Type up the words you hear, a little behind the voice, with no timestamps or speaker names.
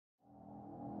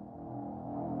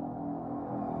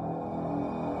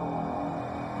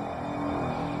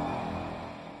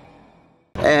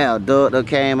Damn, Doug done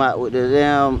came out with the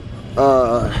damn,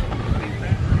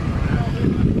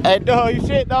 Hey, dog, you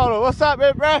shit, dog. What's up,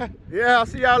 man, bro? Yeah, I'll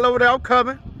see y'all over there. I'm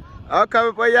coming. I'm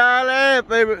coming for y'all ass,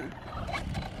 baby.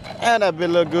 And that bit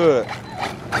look good.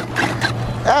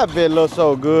 That bit look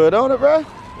so good, don't it, bro? Yeah.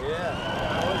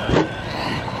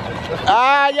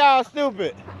 Ah, y'all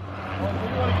stupid.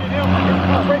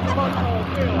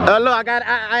 Look,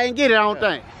 I ain't get it, I don't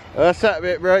think. What's up,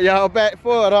 bit, bro? Y'all back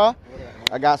for it, huh?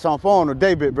 I got something for him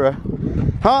today, bit, bro.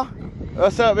 Huh?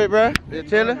 What's up, bit, bro? You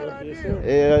chillin'?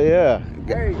 Yeah.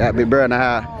 Got big bro in the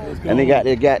house. And they got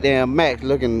this goddamn Maxx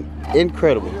looking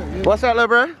incredible. What's up, little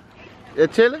bro? You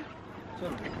chillin'?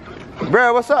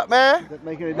 Bro, what's up, man?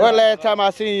 What last time I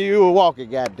seen you were walking,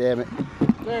 goddammit?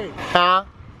 Huh?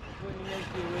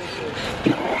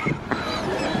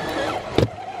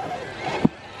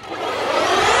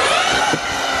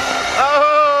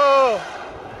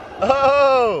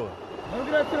 Oh! Look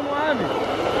at that to the Mojave.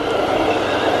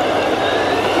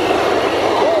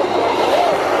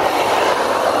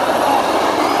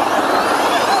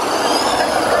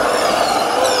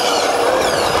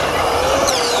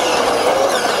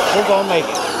 Who gonna make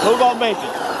it? Who gonna make it?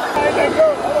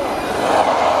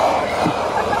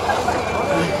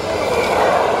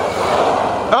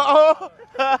 Uh-oh!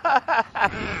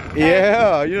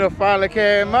 Yeah, you done finally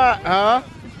came out, huh?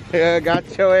 Yeah,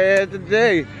 got your ass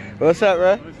today. What's up,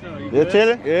 bro? You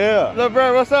chillin'? Yeah. Look,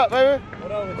 bro, what's up, baby?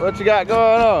 What you got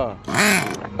going on?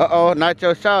 Uh-oh, not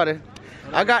your shawty.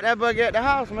 I got that buggy at the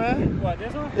house, man. What,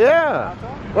 this one? Yeah.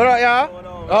 What up, y'all?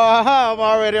 I'm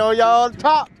already on y'all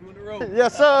top.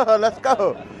 Yes, sir. Let's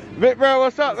go. Big bro,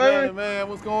 what's up, baby? Man,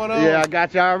 what's going on? Yeah, I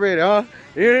got y'all ready, huh?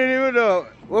 You didn't even know.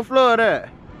 What floor that?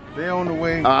 They on the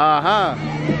way.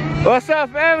 What's up,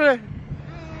 family?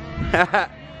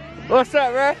 What's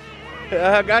up, bro?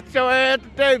 I got your ass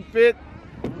today, bitch.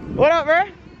 What up, bro?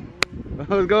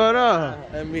 What's going on?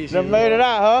 Just made it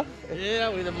out, huh? Yeah,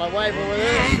 with my wife over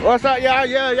there. What's up, y'all?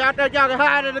 Yeah, y'all think y'all can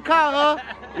hide in the car, huh?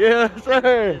 Yes,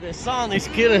 sir. The sun is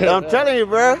killing I'm telling you,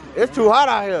 bro. It's too hot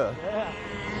out here. Yeah.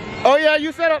 Oh, yeah,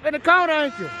 you set up in the corner,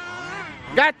 ain't you?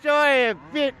 Got your ass,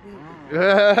 bitch.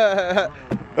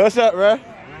 What's up, bro?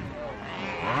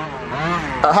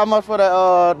 How much for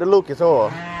the Lucas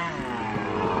oil?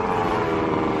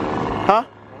 Huh?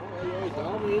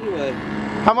 Anyway.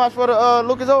 How much for the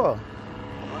Lucas oil?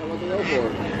 What they go for?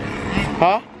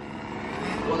 Huh?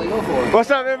 What they go for?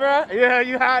 What's up, bro? Yeah,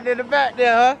 you hiding in the back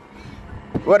there, huh?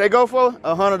 What they go for?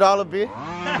 $100 bit.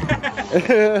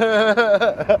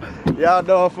 Y'all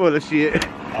know I'm full of shit.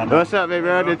 What's up, baby?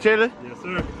 Bro? They chillin'? Yes,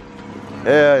 sir.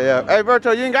 Yeah. Hey,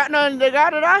 Berto, you ain't got nothing. They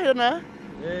got it out here now.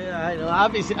 Yeah, I know.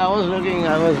 Obviously, I was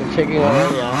checking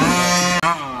already.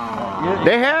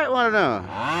 They had one of them.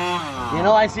 You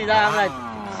know, I see that. I'm like,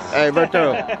 hey,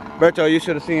 Berto, you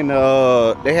should have seen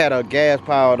they had a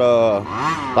gas-powered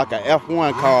like a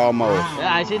F1 car almost.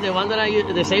 Yeah, I see the one that I used,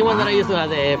 the same one that I used to have,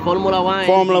 the Formula 1.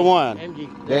 Formula 1. MG.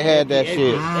 They had that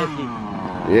shit. FG.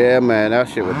 Yeah, man, that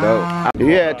shit was dope.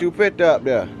 He had two picked up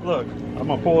there. Look, I'm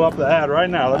gonna pull up the ad right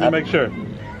now. Let me make sure.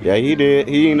 Yeah, he did.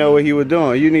 He didn't know what he was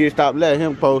doing. You need to stop letting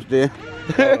him post it.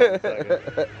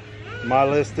 My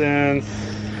listings.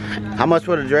 How much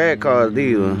for the drag cars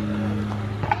these ones?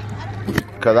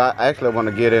 Cause I actually want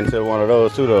to get into one of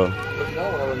those too though. I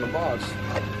got one in the box.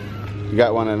 You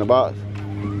got one in the box?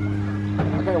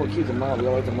 I gotta keep the model.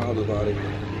 I like the model body.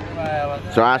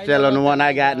 So I'm selling the one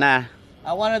I got now.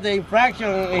 I wanted the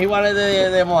infraction. He wanted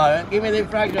the Mojave. Give me the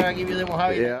infraction. I'll give you the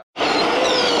Mojave. Yeah.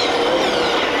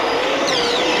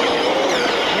 Who's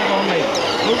gonna make it?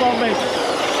 Who's gonna make it?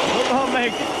 Who's gonna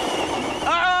make it?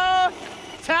 Uh-oh!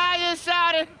 Tire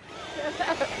shot it!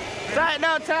 Right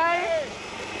now, Tire!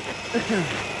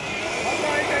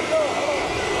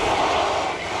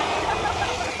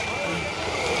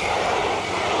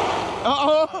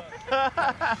 Uh-oh!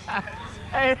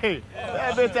 Hey,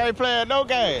 that bitch ain't playing no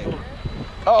game.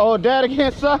 Uh-oh, dad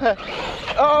against son.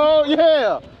 Oh,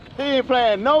 yeah. He ain't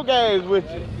playing no games with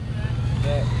you.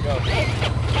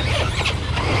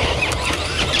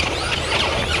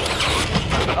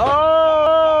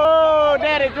 Oh,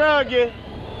 daddy drug you.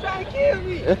 Trying to kill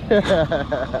me.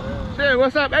 Shit,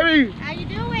 what's up, baby? How you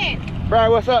doing?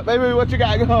 Bro, what's up, baby? What you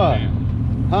got going?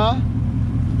 Huh?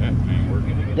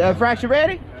 That fraction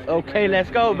ready? Okay,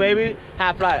 let's go, baby.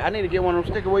 High fly. I need to get one of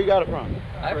them stickers. Where you got it from?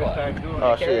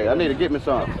 Oh, shit. I need to get me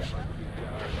some.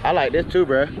 I like this too,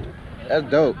 bro. That's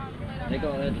dope. They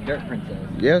call it the Dirt Princess.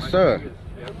 Yes, sir.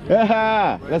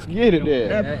 Let's get it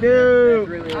there. That's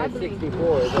really a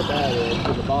 64 is what that is.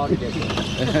 To the body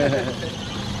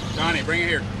difference. Johnny, bring it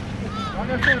here. Like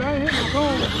I said, I ain't hitting the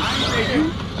phone. I ain't say you.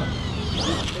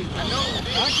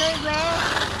 I can't drive.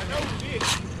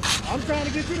 I'm trying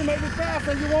to get you to make it fast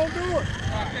and you won't do it.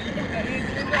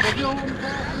 If you don't want me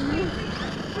fast,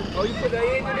 oh, you put that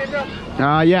engine in there?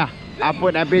 Yeah. I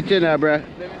put that bitch in there, bruh.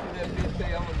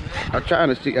 I'm trying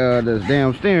to see this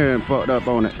damn steering fucked up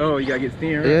on it. Oh, you gotta get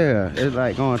steering. Yeah, it's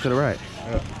like going to the right.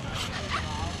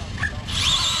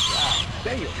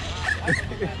 Damn.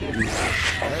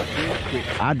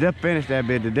 I just finished that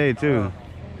bit today too.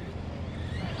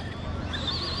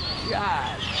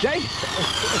 God damn.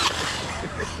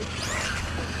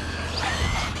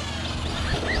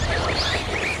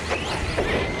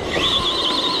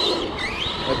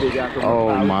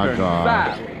 Oh my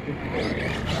God.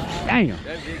 Damn.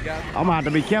 I'm gonna have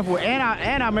to be careful. And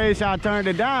I made sure I turned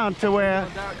it down to where,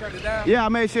 yeah, I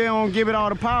made sure I don't give it all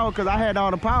the power because I had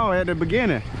all the power at the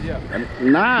beginning. Yeah.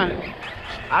 Nah.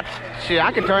 I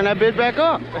can turn that bitch back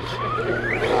up.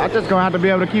 I just gonna have to be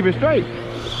able to keep it straight.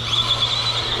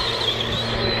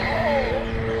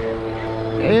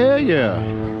 Hell yeah.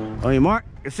 On your mark,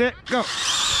 get set, go.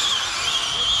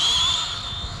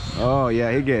 Oh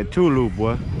yeah, he getting two loop,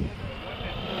 boy.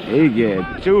 He getting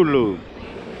two loop.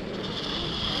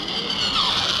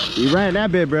 You ran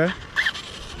that bit, bruh.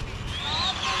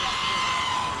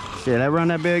 Shit, let's run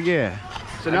that bit again.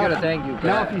 So now,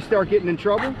 now if you start getting in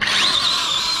trouble,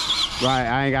 right,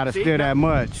 I ain't gotta steer that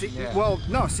much. See, well,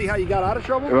 no, see how you got out of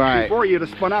trouble? Right. Before you'd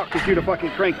have spun out because you'd have fucking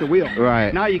cranked the wheel.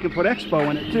 Right. Now you can put expo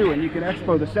in it too, and you can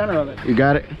expo the center of it. You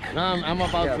got it? No, I'm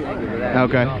about to.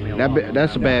 Okay.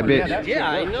 That's a bad bitch. Yeah,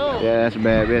 I know. Yeah, that's a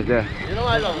bad bitch there. You know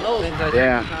I don't know.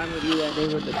 Yeah. Time with you that day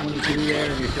with the 22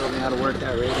 there, and you showed me how to work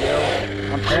that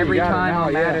radio. I'm sure Every you got it time now,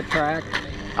 I'm yeah. at a track.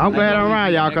 I'm glad I'm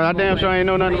around y'all, cause I damn sure ain't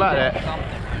know nothing about that.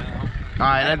 All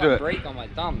right, let's do I it. have a brake on my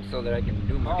thumb so that I can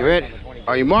do my. You ready?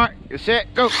 Are you marked? You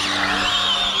set? Go.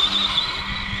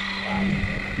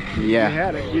 You Yeah.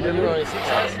 had it. You didn't really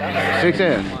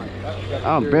 6S.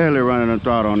 I'm barely running the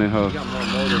throttle on this hoe. Hey,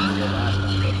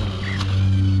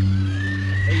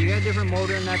 you got a different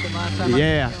motor in that than last time?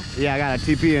 Yeah. Yeah, I got a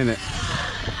TP in it.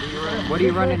 What are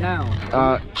you running now?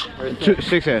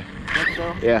 6S.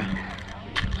 Yeah.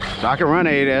 So I can run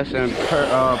 8S and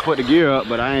put the gear up,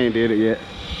 but I ain't did it yet.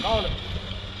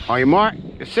 Are you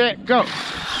marked? Get set, go.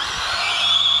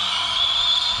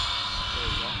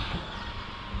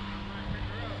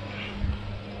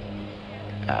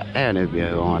 Damn, this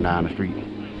bitch going down the street.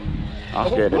 I'm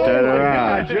scared to turn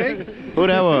around. Who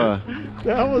that was?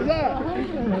 That was that.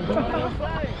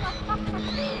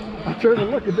 I turned to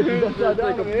look at this upside down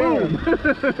like a boom. I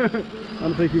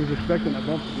don't think he was expecting that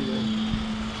bump to be there.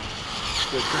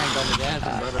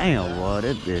 Damn, boy,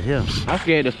 this bitch here. I'm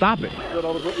scared to stop it.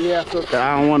 Yeah, so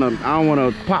I don't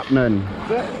wanna pop nothing.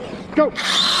 go.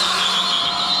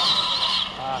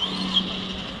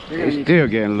 It's still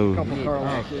getting loose. Couple car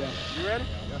lengths, yeah. You ready?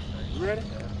 You ready?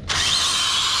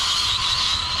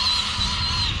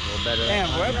 Damn,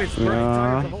 boy, that bitch spraying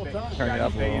tires the whole time. Turn it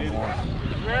up a little more.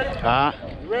 You ready?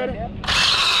 You ready?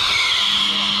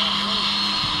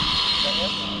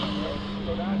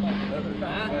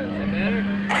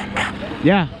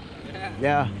 Yeah.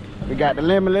 Yeah. We got the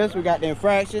limitless, we got the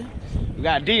infraction, we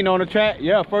got Dean on the track.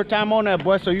 Yeah, first time on that,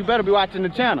 boy, so you better be watching the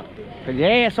channel. Cause your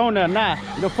ass on there now.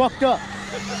 You're fucked up.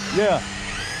 Yeah.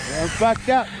 You're fucked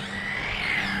up.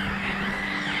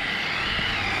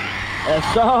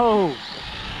 That's so.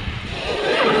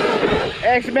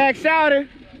 xmaxx shouted.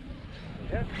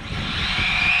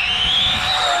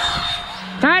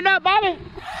 Tighten up, Bobby.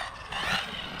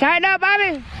 Tighten up,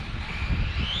 Bobby.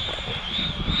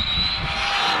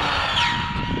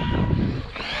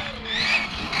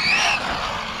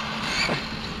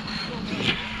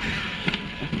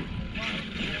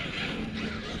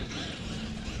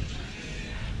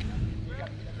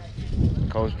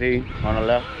 Coach D on the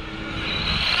left.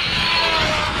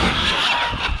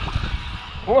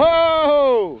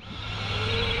 Whoa!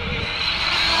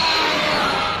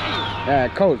 Yeah,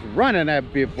 Coach running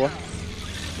that bit, boy.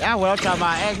 That's what I'm talking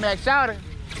about, xmaxx shouting.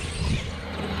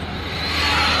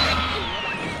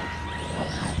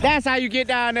 That's how you get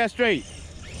down there straight.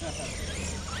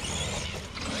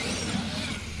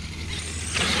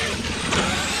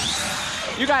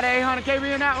 You got an 800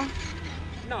 kV in that one?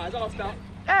 No, it's all stopped.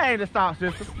 That ain't the stop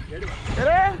system. It is?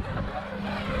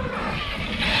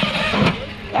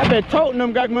 I've been toting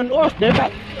them goddamn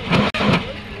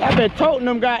I've been toting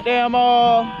them goddamn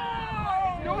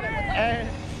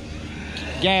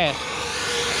gas.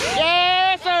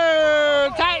 Yes sir!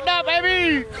 Tighten up,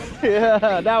 baby!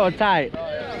 Yeah, that was tight.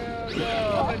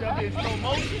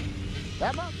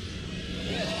 That much?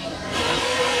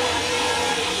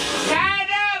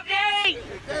 Tighten up, Jake!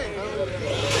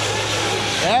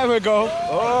 There we we go.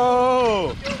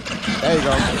 Oh, there you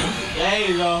go. There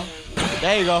you go.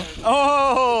 There you go.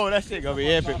 Oh, that shit gonna be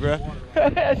epic, bro.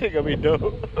 That shit gonna be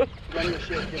dope.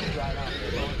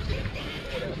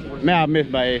 Man, I missed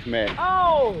my xmaxx.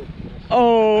 Oh!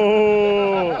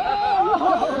 Oh!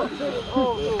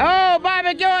 Oh,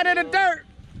 Bobby, going in the dirt.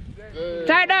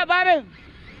 Tighten up, Bobby.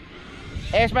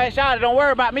 xmaxx shot it. Don't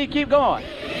worry about me. Keep going.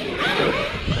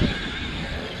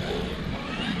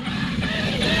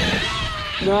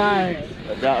 Nice.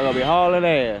 That's gonna be hauling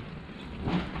ass.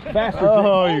 Bastard.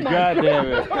 Oh, you goddamn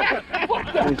it.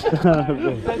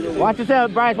 Watch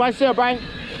yourself, Bryce. Watch yourself, Bryce.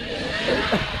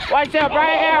 Watch yourself,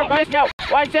 Bryce. Watch yourself.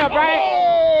 Watch yourself, Bryce.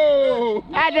 Oh.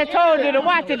 I just told you to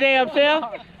watch your damn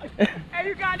self. Hey,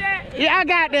 you got that? Yeah, I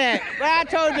got that. But I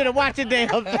told you to watch your damn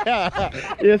self.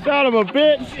 You son of a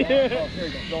bitch.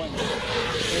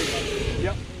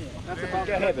 Yep. That's about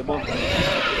heavy, boy.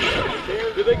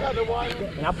 Do they got the wire?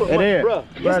 And I put It is. bro,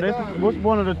 Bro, this is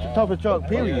one of the toughest trucks,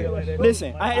 period.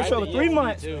 listen, I had this truck for 3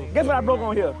 months. Guess what I broke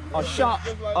on here? A shop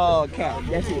cap.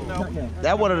 That's it.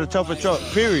 That one of the toughest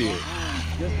trucks, period.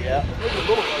 Yeah.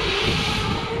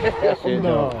 That shit,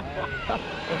 though.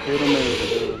 It's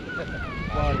amazing,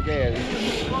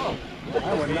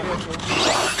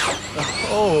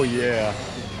 Oh yeah.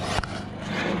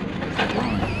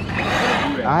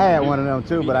 I had one of them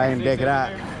too, but I didn't deck it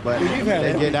out. But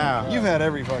they get down. You've had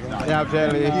every fucking thing. Yeah, I'm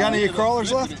telling you. You got any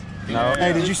crawlers left? No.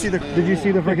 Hey, did you see the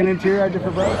freaking interior I did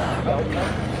for bro? Yeah,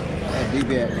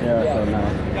 so no.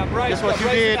 This what you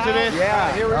did to this?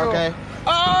 Yeah, here we go. Okay.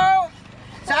 Oh!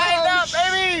 Tighten up,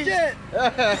 baby! Shit.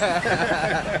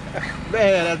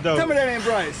 Man, that's dope. Tell me that ain't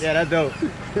Bryce. Yeah, that's dope.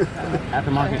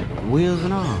 Aftermarket wheels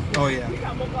and all. Oh yeah.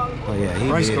 Oh yeah, he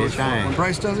Bryce did his goes for it. When thing.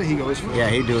 Bryce does it, he goes for it. Yeah,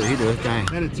 he do his thing.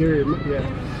 That interior, yeah.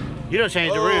 You done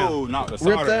changed the rim. Oh, knock the Rip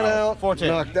solder that out, 14.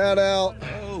 knock that out.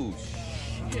 Oh,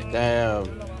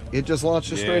 Damn. It just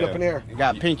launches straight up in the air. You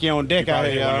got Pinky on deck out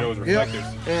here, y'all. Yep.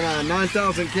 And a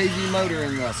 9,000 kg motor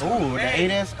in this. Ooh, the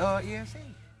 8S ESC.